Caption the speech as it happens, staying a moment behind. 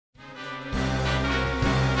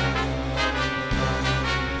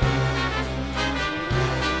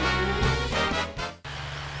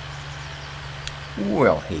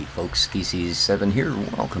Well, hey folks, Species7 here.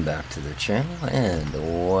 Welcome back to the channel, and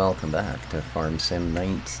welcome back to Farm Sim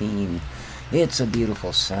 19. It's a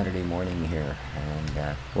beautiful Saturday morning here,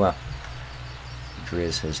 and, well,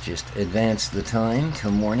 Driz has just advanced the time to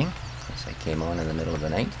morning, as I came on in the middle of the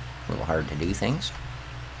night. A little hard to do things.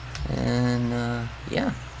 And,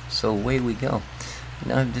 yeah, so away we go.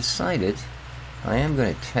 Now, I've decided I am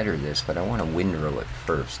going to tether this, but I want to windrow it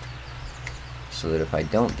first, so that if I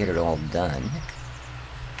don't get it all done,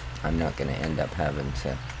 I'm not going to end up having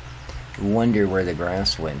to wonder where the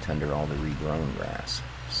grass went under all the regrown grass.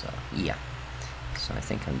 So, yeah. So I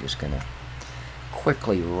think I'm just going to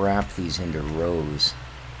quickly wrap these into rows.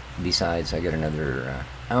 Besides, I got another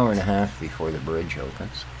hour and a half before the bridge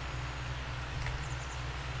opens.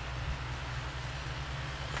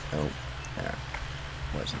 Oh, that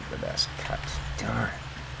wasn't the best cut. Darn.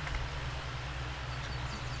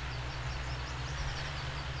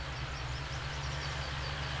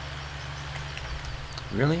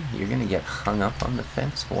 Really? You're going to get hung up on the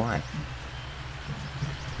fence? Why?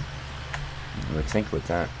 I would think with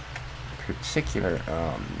that particular...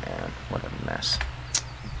 Oh, man. What a mess.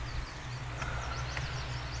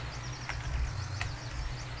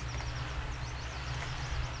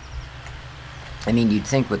 I mean, you'd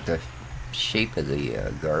think with the shape of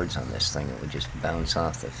the guards on this thing, it would just bounce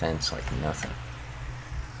off the fence like nothing.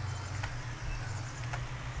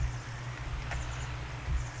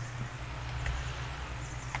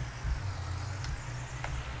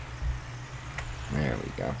 There we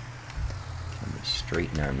go. Can we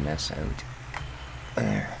straighten our mess out?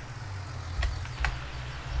 There.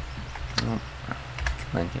 Oh,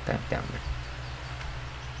 come on, get back down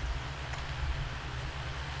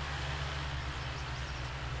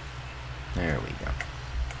there. There we go.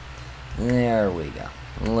 There we go.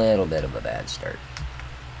 A little bit of a bad start.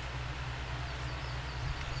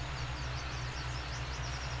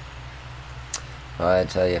 Well, I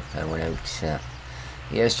tell you, I went out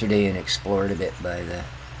yesterday and explored a bit by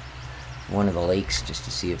one of the lakes just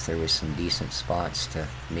to see if there was some decent spots to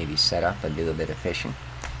maybe set up and do a bit of fishing.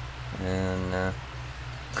 And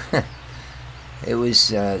it was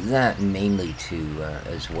that mainly to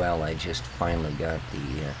as well. I just finally got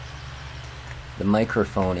the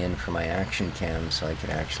microphone in for my action cam, so I could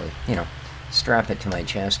actually, you know, strap it to my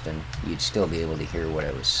chest and you'd still be able to hear what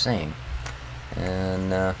I was saying.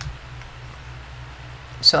 And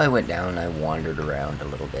so I went down and I wandered around a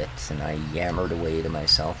little bit, and I yammered away to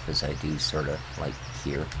myself, as I do sort of like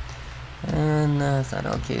here. And I thought,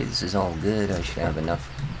 okay, this is all good. I should have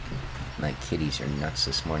enough. My kitties are nuts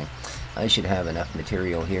this morning. I should have enough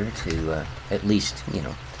material here to at least, you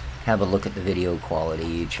know, have a look at the video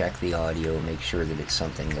quality, check the audio, make sure that it's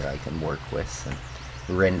something that I can work with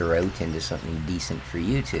and render out into something decent for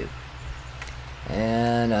YouTube.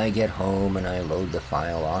 And I get home and I load the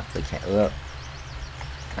file off the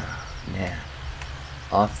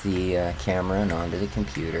off the camera and onto the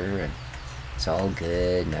computer, and it's all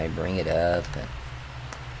good, and I bring it up and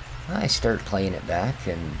I start playing it back,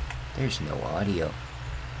 and there's no audio,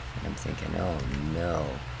 and I'm thinking, oh no,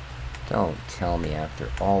 don't tell me after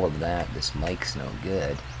all of that this mic's no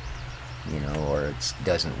good, you know, or it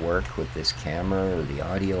doesn't work with this camera, or the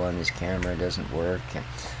audio on this camera doesn't work. And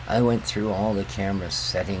I went through all the camera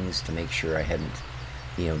settings to make sure I hadn't,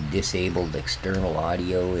 you know, disabled external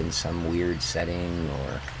audio in some weird setting,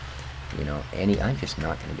 or, you know, I'm just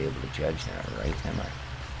not going to be able to judge that, right, am I?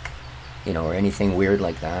 You know, or anything weird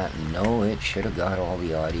like that. No, it should have got all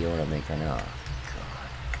the audio, and I'm thinking, oh, God.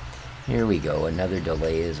 Here we go, another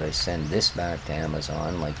delay as I send this back to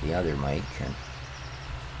Amazon like the other mic,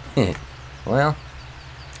 and, well,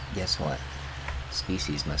 guess what?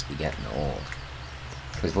 Species must be getting old.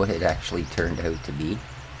 Because what it actually turned out to be,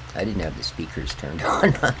 I didn't have the speakers turned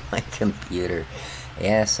on my computer.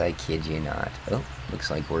 Yes, I kid you not. Oh,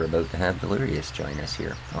 looks like we're about to have Delirious join us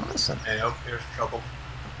here. Awesome. Hey, oh, here's trouble.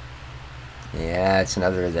 Yeah, it's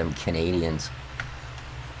another of them Canadians.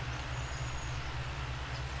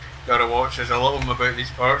 Gotta watch, there's a lot of them about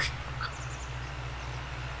these parts.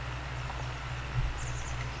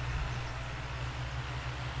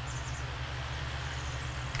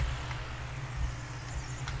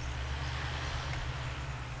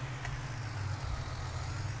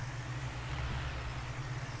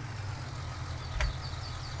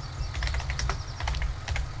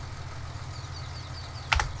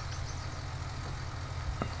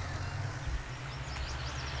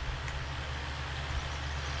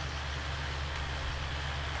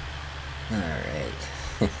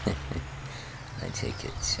 Alright. I take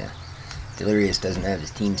it Delirious doesn't have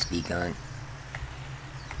his TeamSpeak on.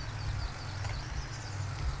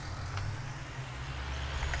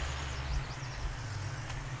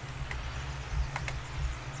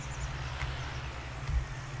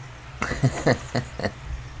 Oh,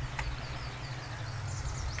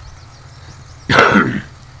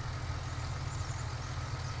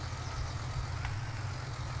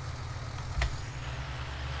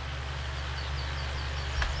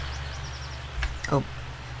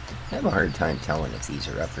 I have a hard time telling if these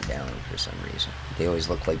are up or down for some reason. They always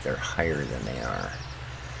look like they're higher than they are.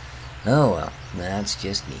 Oh well, that's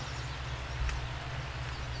just me.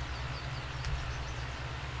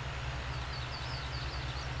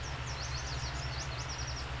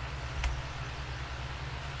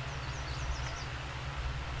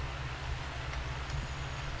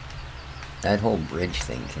 That whole bridge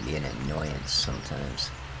thing can be an annoyance sometimes.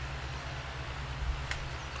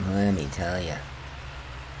 Let me tell you.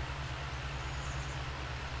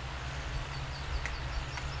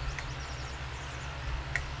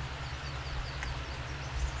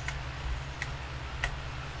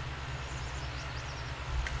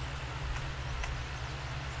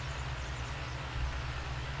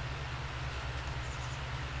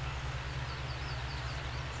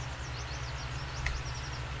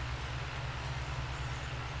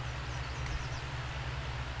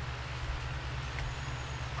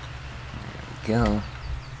 Go. We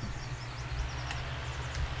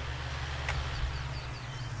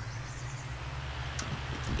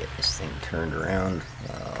can get this thing turned around.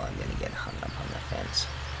 Oh, I'm gonna get hung up on the fence.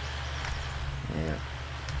 Yeah.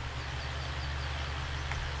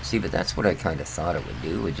 See, but that's what I kind of thought it would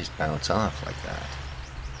do. It would just bounce off like that.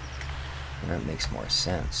 And that makes more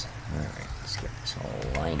sense. Alright, let's get this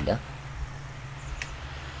all lined up.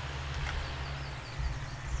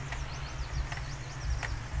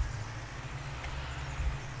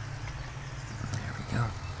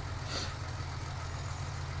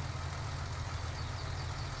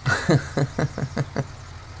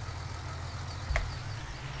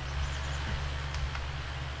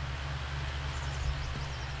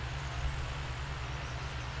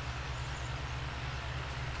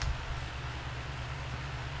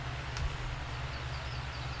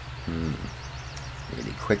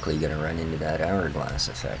 Really quickly going to run into that hourglass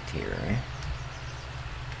effect here, eh?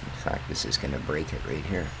 In fact, this is going to break it right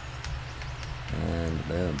here. And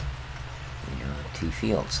boom. We now have 2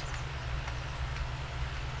 fields.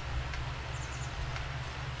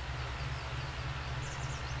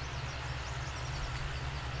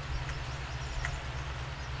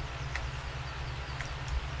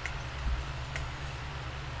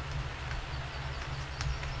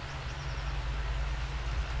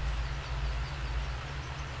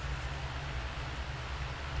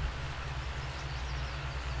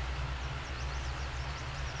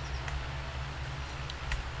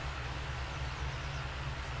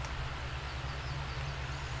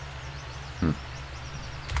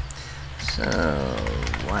 So,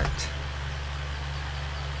 what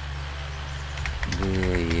do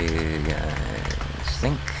you guys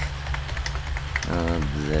think of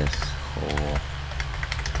this whole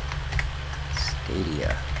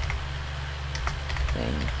Stadia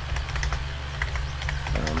thing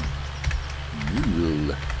from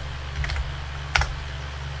Google?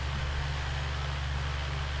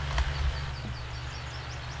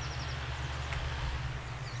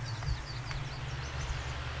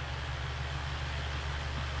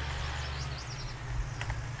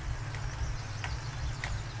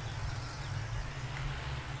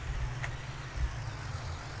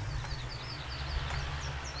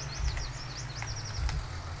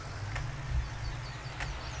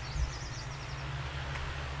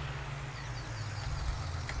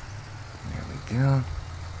 Yeah.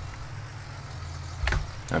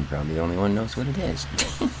 I'm probably the only one who knows what it is.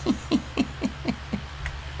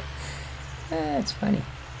 That's funny.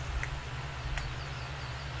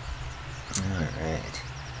 Alright.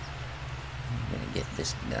 I'm gonna get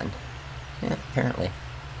this done. Yeah, apparently.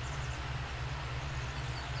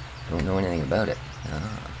 Don't know anything about it.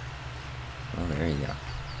 Ah. Well, there you go.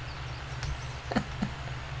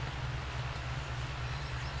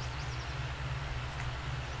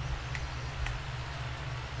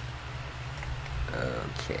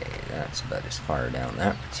 Okay, that's about as far down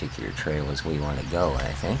that particular trail as we want to go,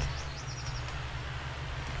 I think.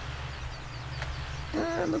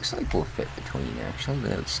 It looks like we'll fit between, actually,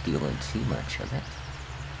 without stealing too much of it.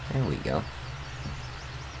 There we go.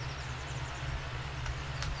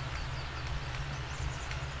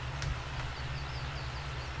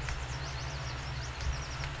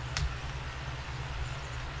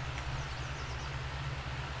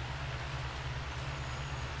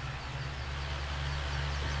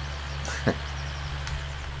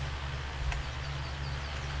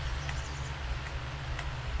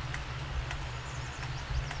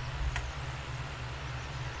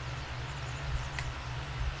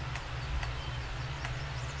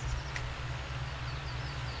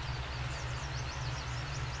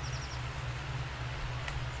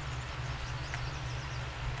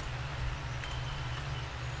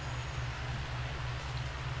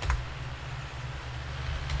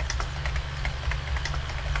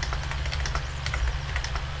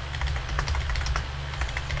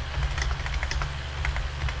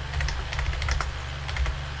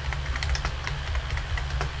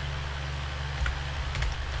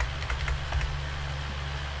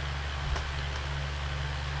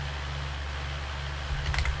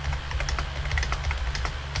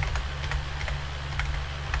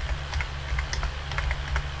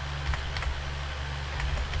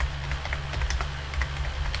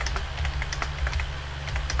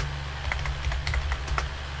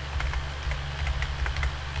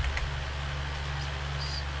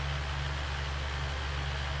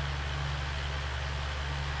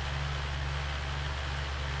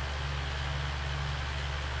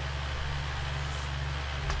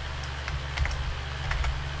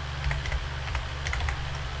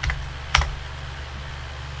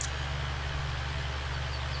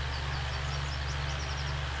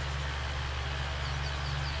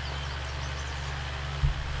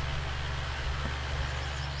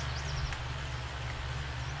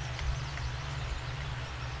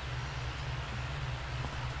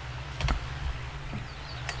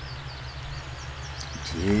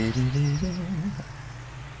 Yeah,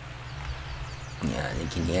 I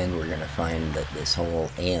think in the end we're going to find that this whole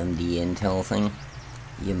AMD Intel thing,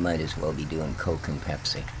 you might as well be doing Coke and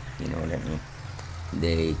Pepsi. You know what I mean?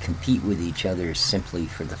 They compete with each other simply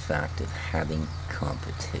for the fact of having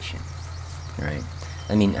competition, right?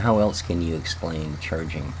 I mean, how else can you explain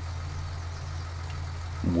charging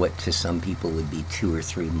what to some people would be 2 or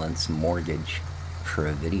 3 months mortgage for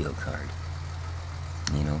a video card?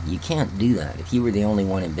 You know, you can't do that. If you were the only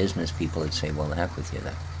one in business, people would say, well, the heck with you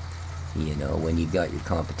then. You know, when you've got your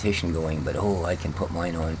competition going, but oh, I can put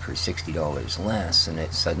mine on for $60 less, and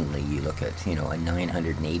it suddenly you look at, you know, a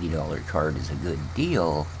 $980 card is a good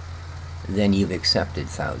deal, then you've accepted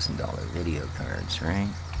 $1,000 video cards, right?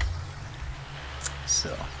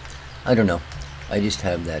 So, I don't know. I just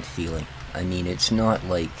have that feeling. I mean, it's not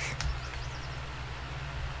like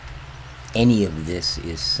any of this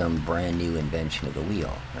is some brand new invention of the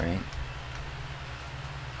wheel, right?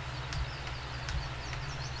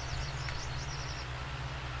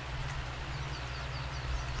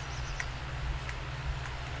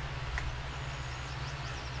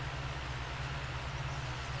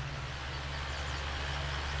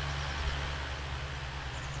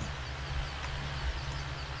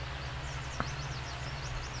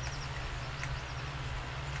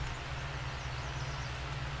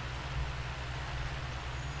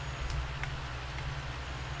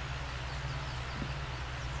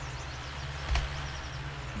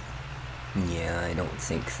 Yeah, I don't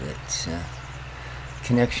think that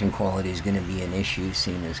connection quality is going to be an issue,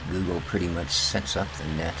 seeing as Google pretty much sets up the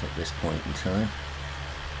net at this point in time.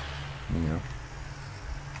 You know.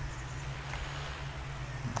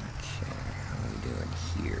 Okay, how are we doing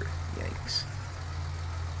here? Yikes.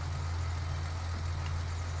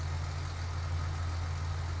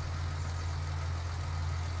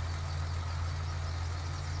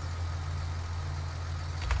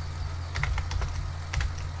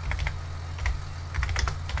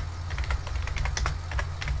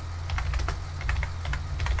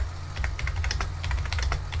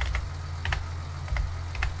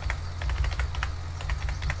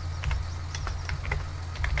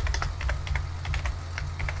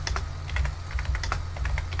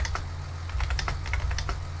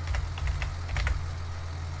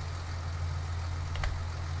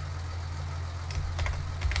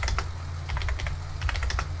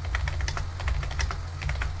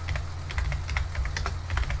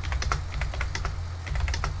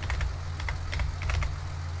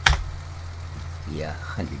 Yeah,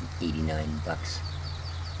 $189.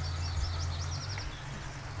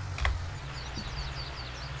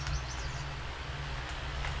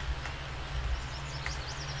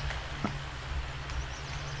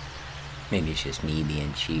 Maybe it's just me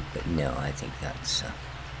being cheap, but no, I think that's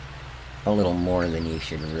a little more than you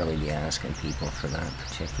should really be asking people for that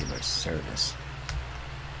particular service.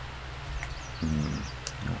 I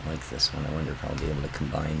don't like this one. I wonder if I'll be able to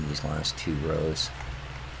combine these last 2 rows.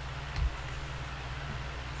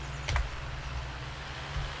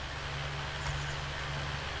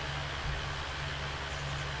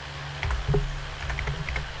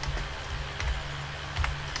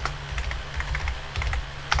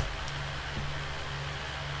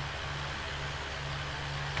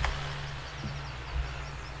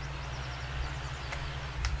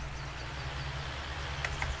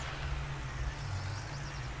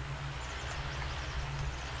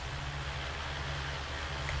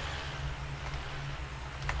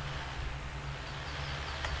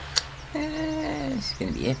 It's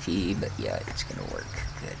gonna be iffy, but yeah, it's gonna work.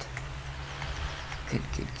 Good.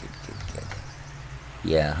 Good.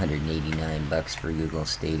 Yeah, $189 for Google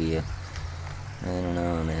Stadia. I don't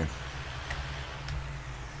know, man.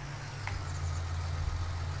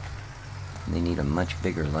 They need a much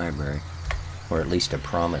bigger library, or at least a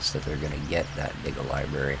promise that they're gonna get that big a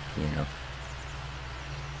library, you know.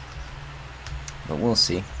 But we'll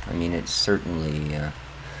see. I mean, it's certainly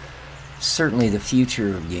the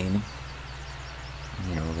future of gaming.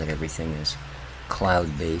 You know, that everything is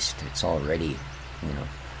cloud-based. It's already, you know,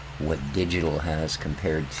 what digital has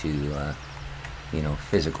compared to, you know,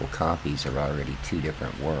 physical copies are already 2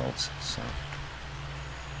 different worlds, so.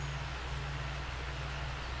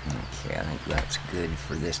 Okay, I think that's good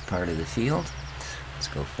for this part of the field. Let's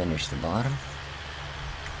go finish the bottom.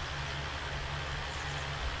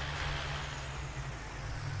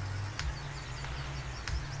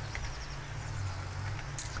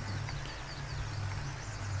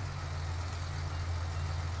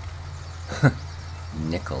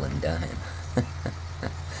 Nickel and dime. Yeah.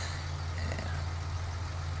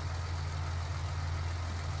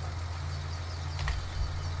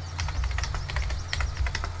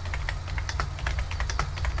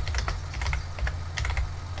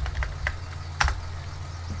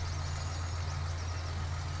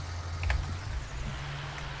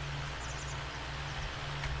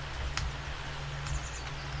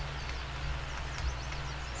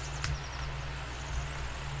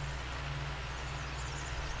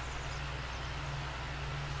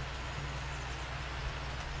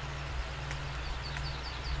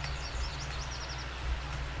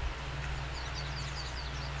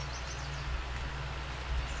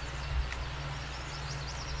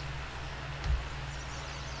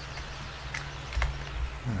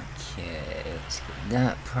 Okay, let's get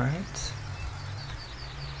that part.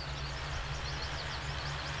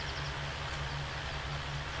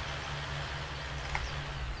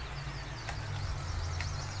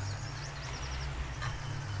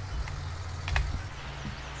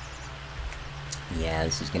 Yeah,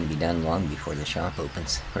 this is going to be done long before the shop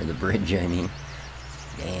opens. Or the bridge, I mean.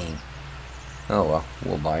 Dang. Oh well,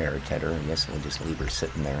 we'll buy our tedder. I guess we'll just leave her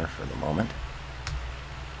sitting there for the moment.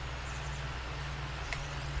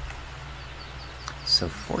 So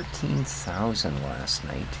 14,000 last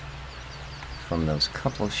night from those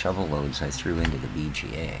couple of shovel loads I threw into the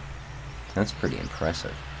BGA. That's pretty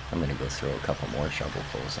impressive. I'm going to go throw a couple more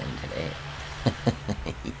shovelfuls in today.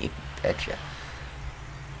 You betcha.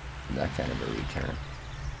 That kind of a return.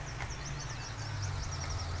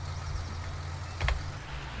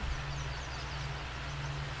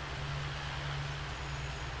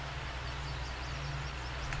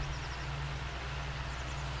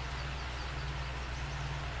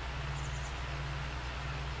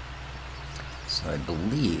 So I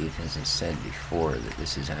believe, as I said before, that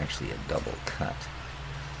this is actually a double cut.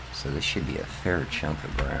 So this should be a fair chunk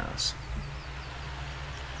of grass.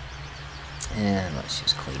 And let's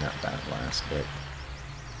just clean up that last bit.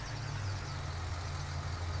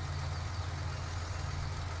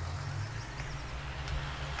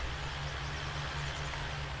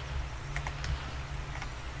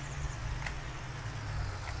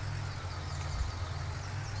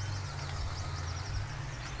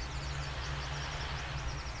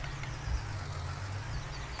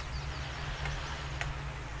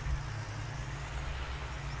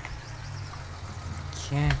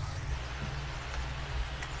 Okay.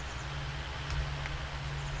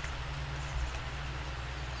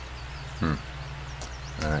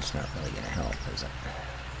 That's not really going to help, is it?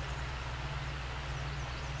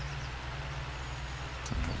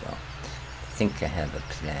 Oh well. I think I have a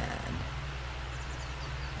plan.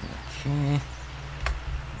 Okay.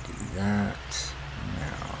 Do that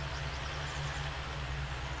now.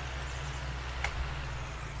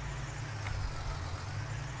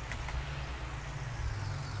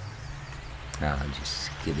 I'll just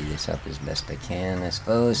skivvy this up as best I can, I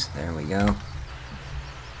suppose. There we go.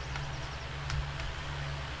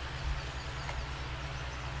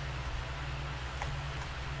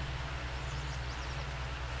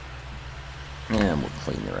 And we'll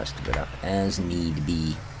clean the rest of it up as need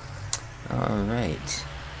be. Alright.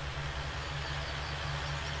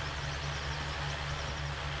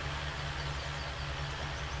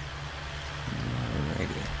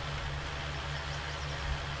 Alrighty.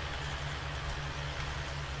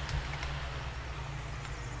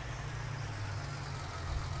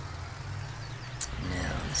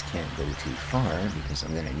 Now, this can't go too far because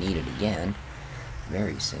I'm going to need it again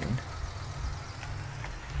very soon.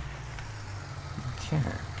 Okay.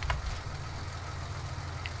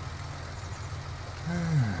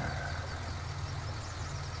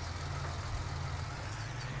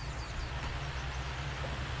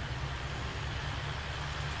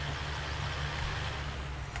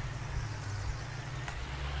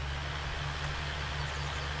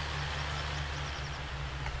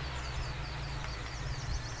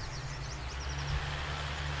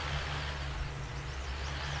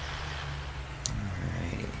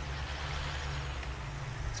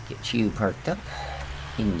 Get you parked up.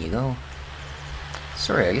 In you go.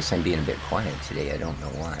 Sorry, I guess I'm being a bit quiet today. I don't know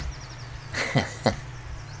why.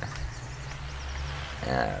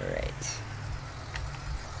 Alright.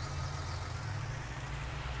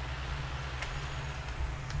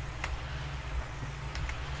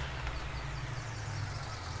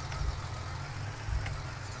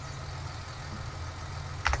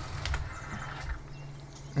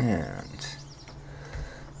 And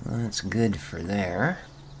that's good for there.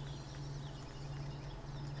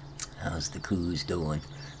 How's the coos doing?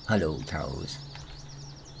 Hello, cows.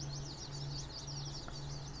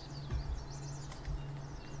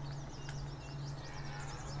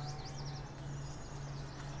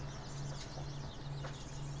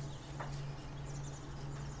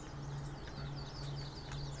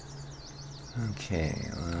 Okay,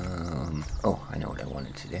 oh, I know what I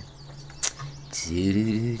wanted to do.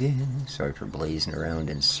 Sorry for blazing around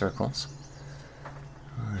in circles.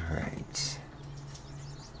 Alright.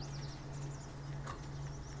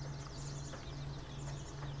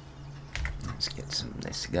 Let's get some of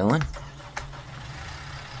this going.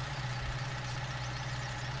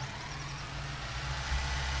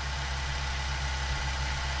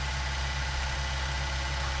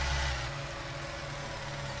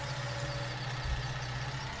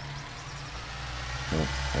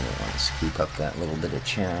 I don't want to scoop up that little bit of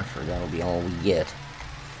chaff, or that'll be all we get.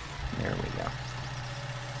 There we go.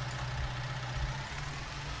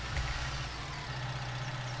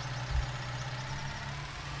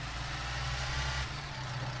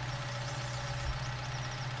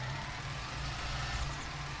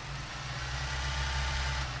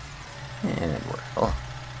 and we're full.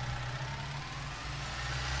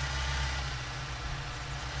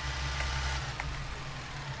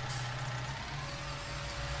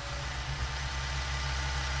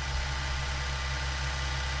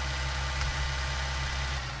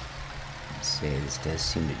 See, this does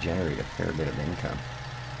seem to generate a fair bit of income.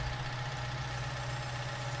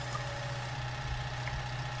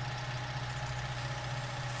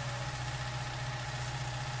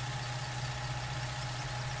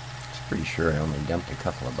 Pretty sure I only dumped a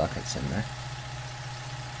couple of buckets in there.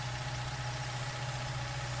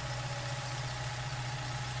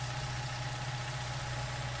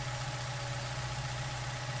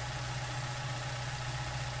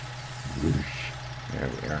 Whoosh. There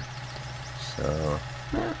we are. So,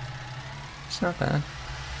 yeah, it's not bad.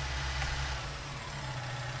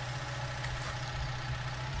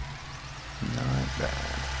 Not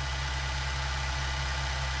bad.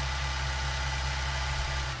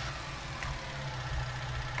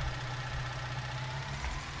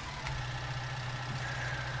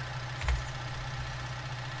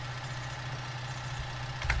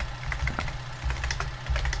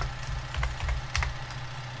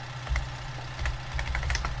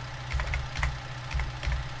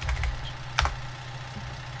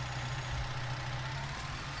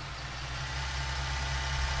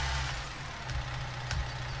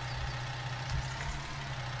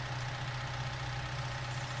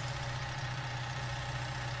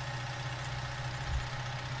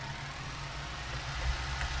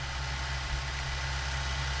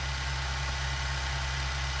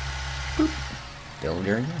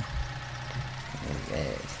 Builder again.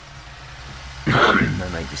 Okay. I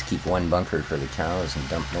might just keep one bunker for the cows and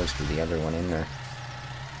dump most of the other one in there.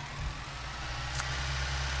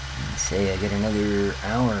 And say I get another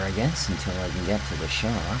hour, I guess, until I can get to the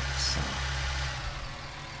shop, so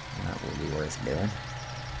that will be worth doing.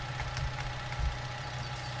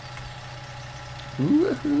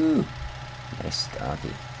 Woohoo! Nice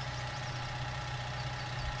stoppie.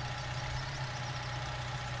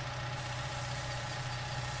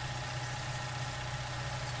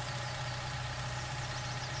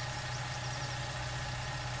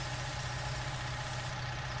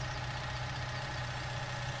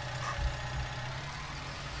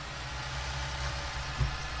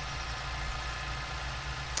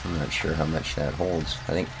 I'm not sure how much that holds.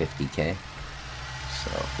 I think 50K.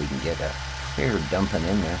 So if we can get a fair dumping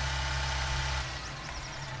in there.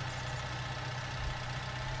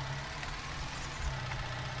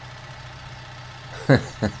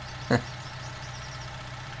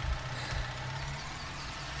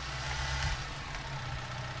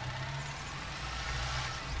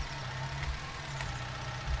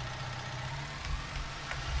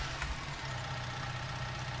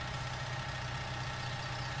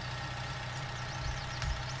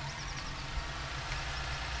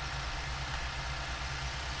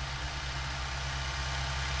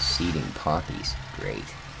 Seeding poppies, great.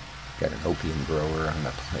 Got an opium grower on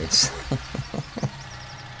the place.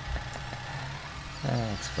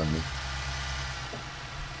 That's funny.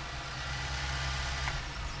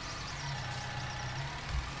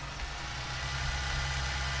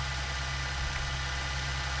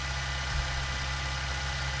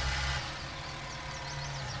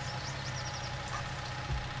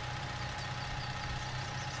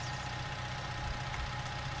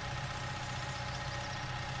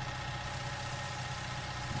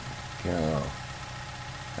 Go.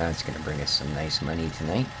 That's going to bring us some nice money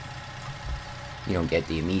tonight. You don't get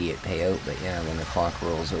the immediate payout, but yeah, when the clock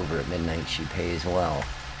rolls over at midnight, she pays well.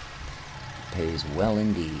 Pays well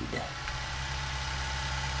indeed.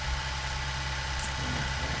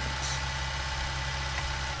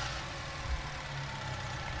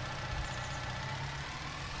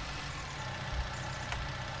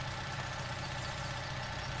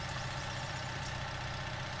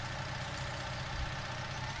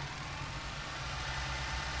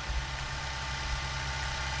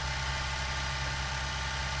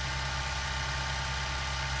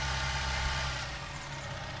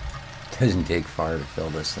 Doesn't take far to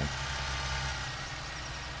fill this thing.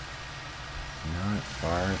 Not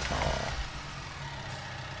far at all.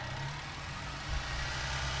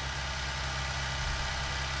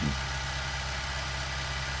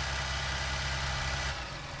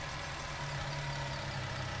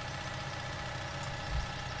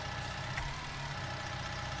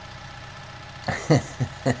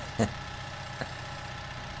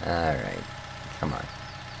 All right, come on.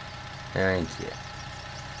 Thank you.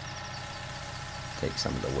 Take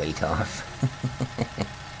some of the weight off.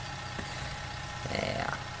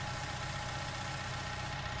 Yeah.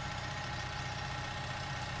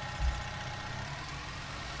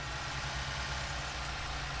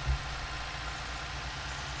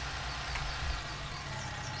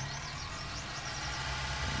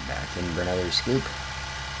 in for another scoop.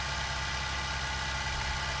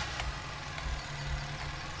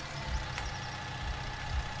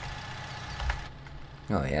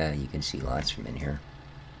 Oh yeah, you can see lots from in here.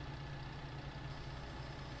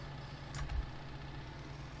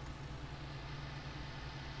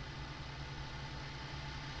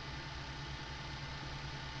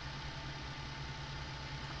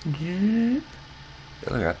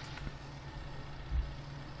 Fill her up.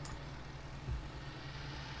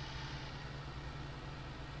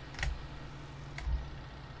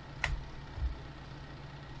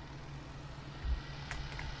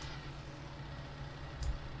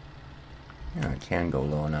 Yeah, it can go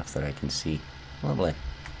low enough that I can see. Lovely.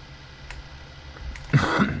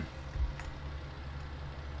 And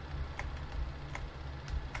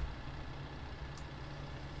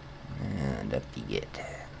up you get.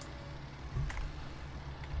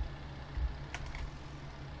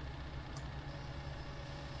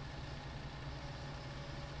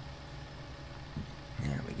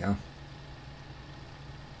 There we go.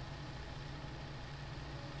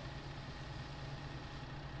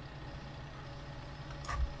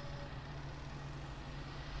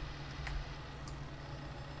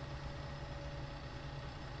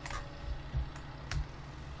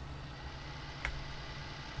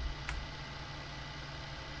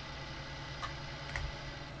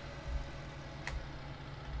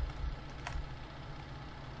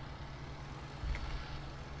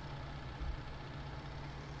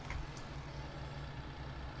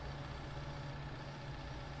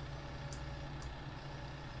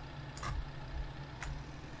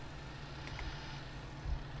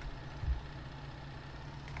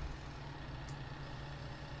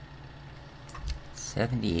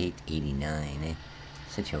 $78.89, eh?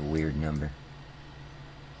 Such a weird number.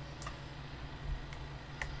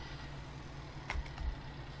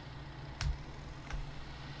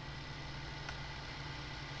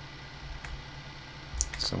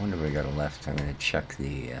 So I wonder what we got left. I'm gonna check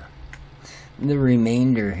the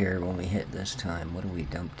remainder here when we hit this time. What have we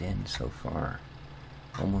dumped in so far?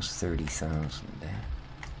 Almost 30,000.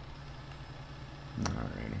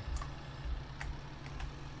 Alrighty.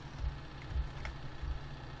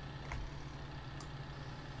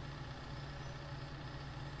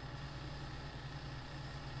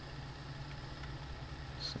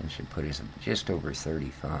 So I should put us just over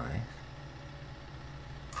 35.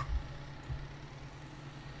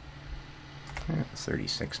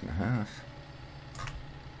 36.5.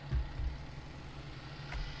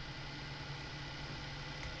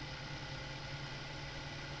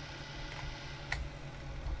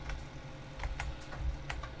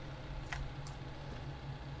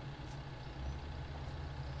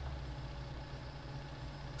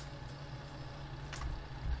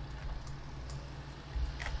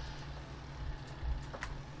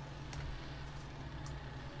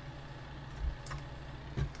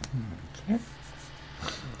 Okay.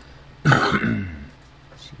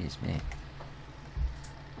 Excuse me.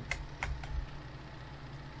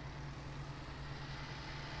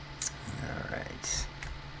 All right.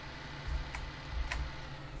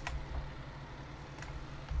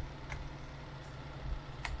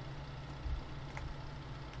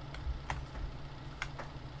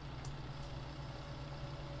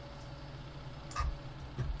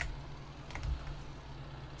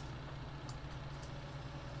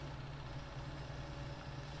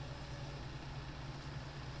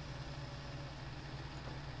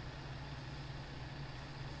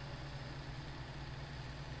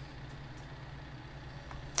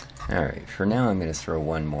 Alright, for now I'm going to throw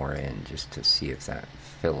one more in just to see if that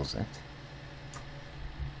fills it.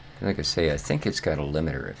 Like I say, I think it's got a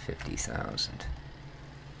limiter of 50,000.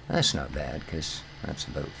 That's not bad, because that's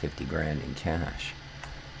about 50 grand in cash.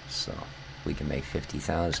 So, we can make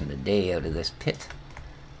 50,000 a day out of this pit.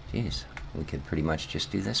 Jeez, we could pretty much just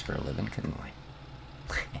do this for a living, couldn't we?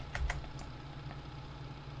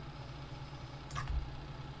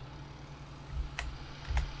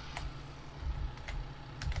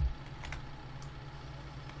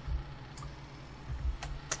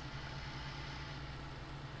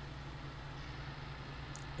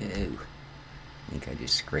 Ew. I think I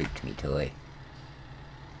just scraped me toy.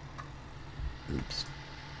 Oops.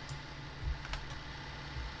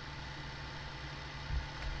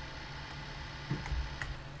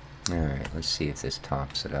 Alright, let's see if this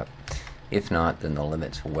tops it up. If not, then the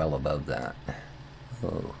limit's well above that.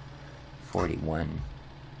 Whoa. 41.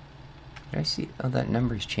 Did I see? Oh, that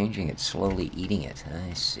number's changing. It's slowly eating it.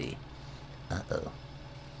 I see. Uh-oh.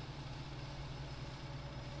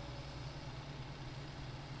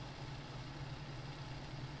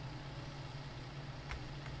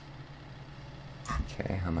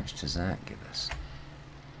 Okay, how much does that give us?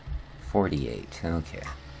 48, okay.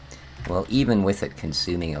 Well, even with it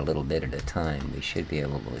consuming a little bit at a time, we should be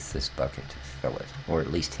able, with this bucket, to fill it. Or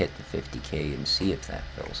at least hit the 50k and see if that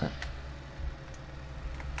fills it.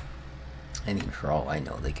 I mean, for all I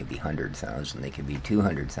know, they could be 100,000, they could be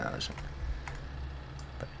 200,000.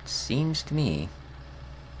 But it seems to me,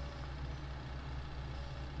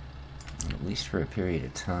 at least for a period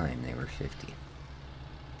of time, they were 50.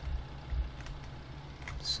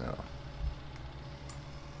 So...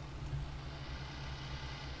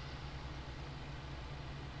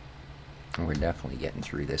 we're definitely getting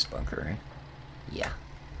through this bunker, right? Yeah.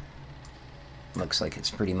 Looks like it's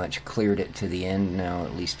pretty much cleared it to the end now,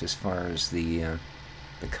 at least as far as the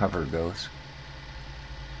cover goes.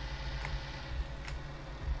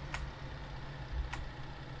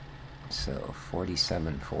 So,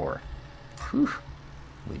 47.4. Whew.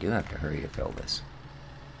 We do have to hurry to fill this.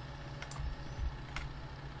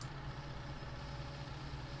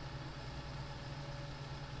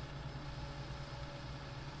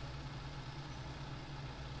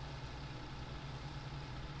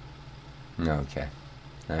 Okay,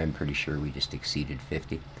 I'm pretty sure we just exceeded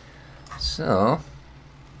 50. So,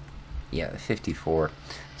 yeah, 54.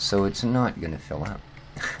 So it's not going to fill up.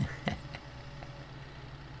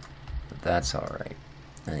 But that's alright.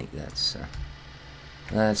 I think that's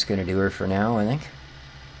going to do her for now, I think.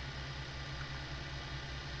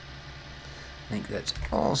 I think that's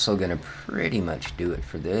also going to pretty much do it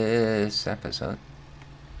for this episode.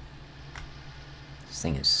 This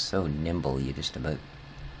thing is so nimble, you just about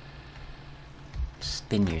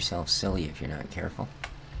spin yourself silly if you're not careful.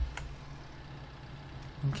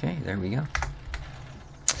 Okay, there we go.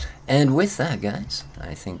 And with that, guys,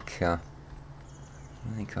 I think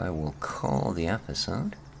I will call the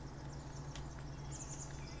episode.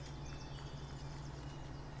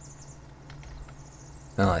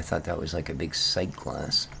 Oh, I thought that was like a big sight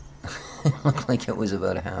glass. It looked like it was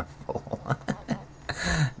about half full.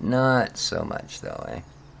 Not so much, though, eh?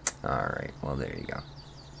 Alright, well, there you go.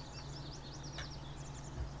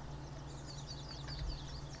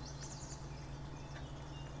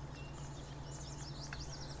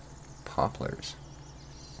 Poplars.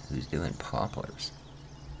 Who's doing poplars?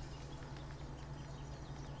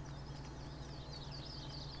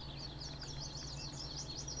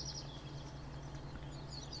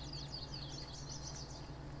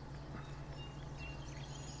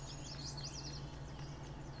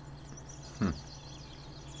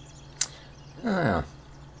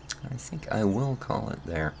 I think I will call it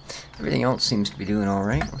there. Everything else seems to be doing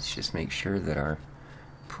alright. Let's just make sure that our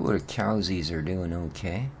poor cowsies are doing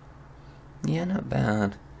okay. Yeah, not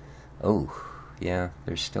bad. Oh, yeah,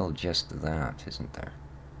 there's still just that, isn't there?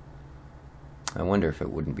 I wonder if it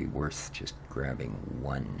wouldn't be worth just grabbing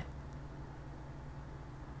one.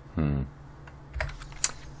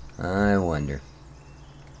 I wonder.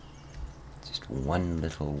 Just one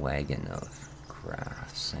little wagon of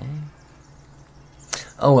grass, eh?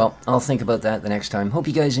 Oh well, I'll think about that the next time. Hope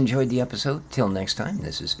you guys enjoyed the episode. Till next time,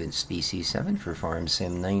 this has been Species 7 for Farm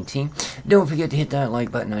Sim 19. Don't forget to hit that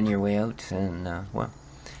like button on your way out, and, well,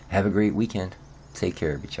 have a great weekend. Take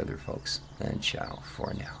care of each other, folks, and ciao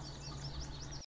for now.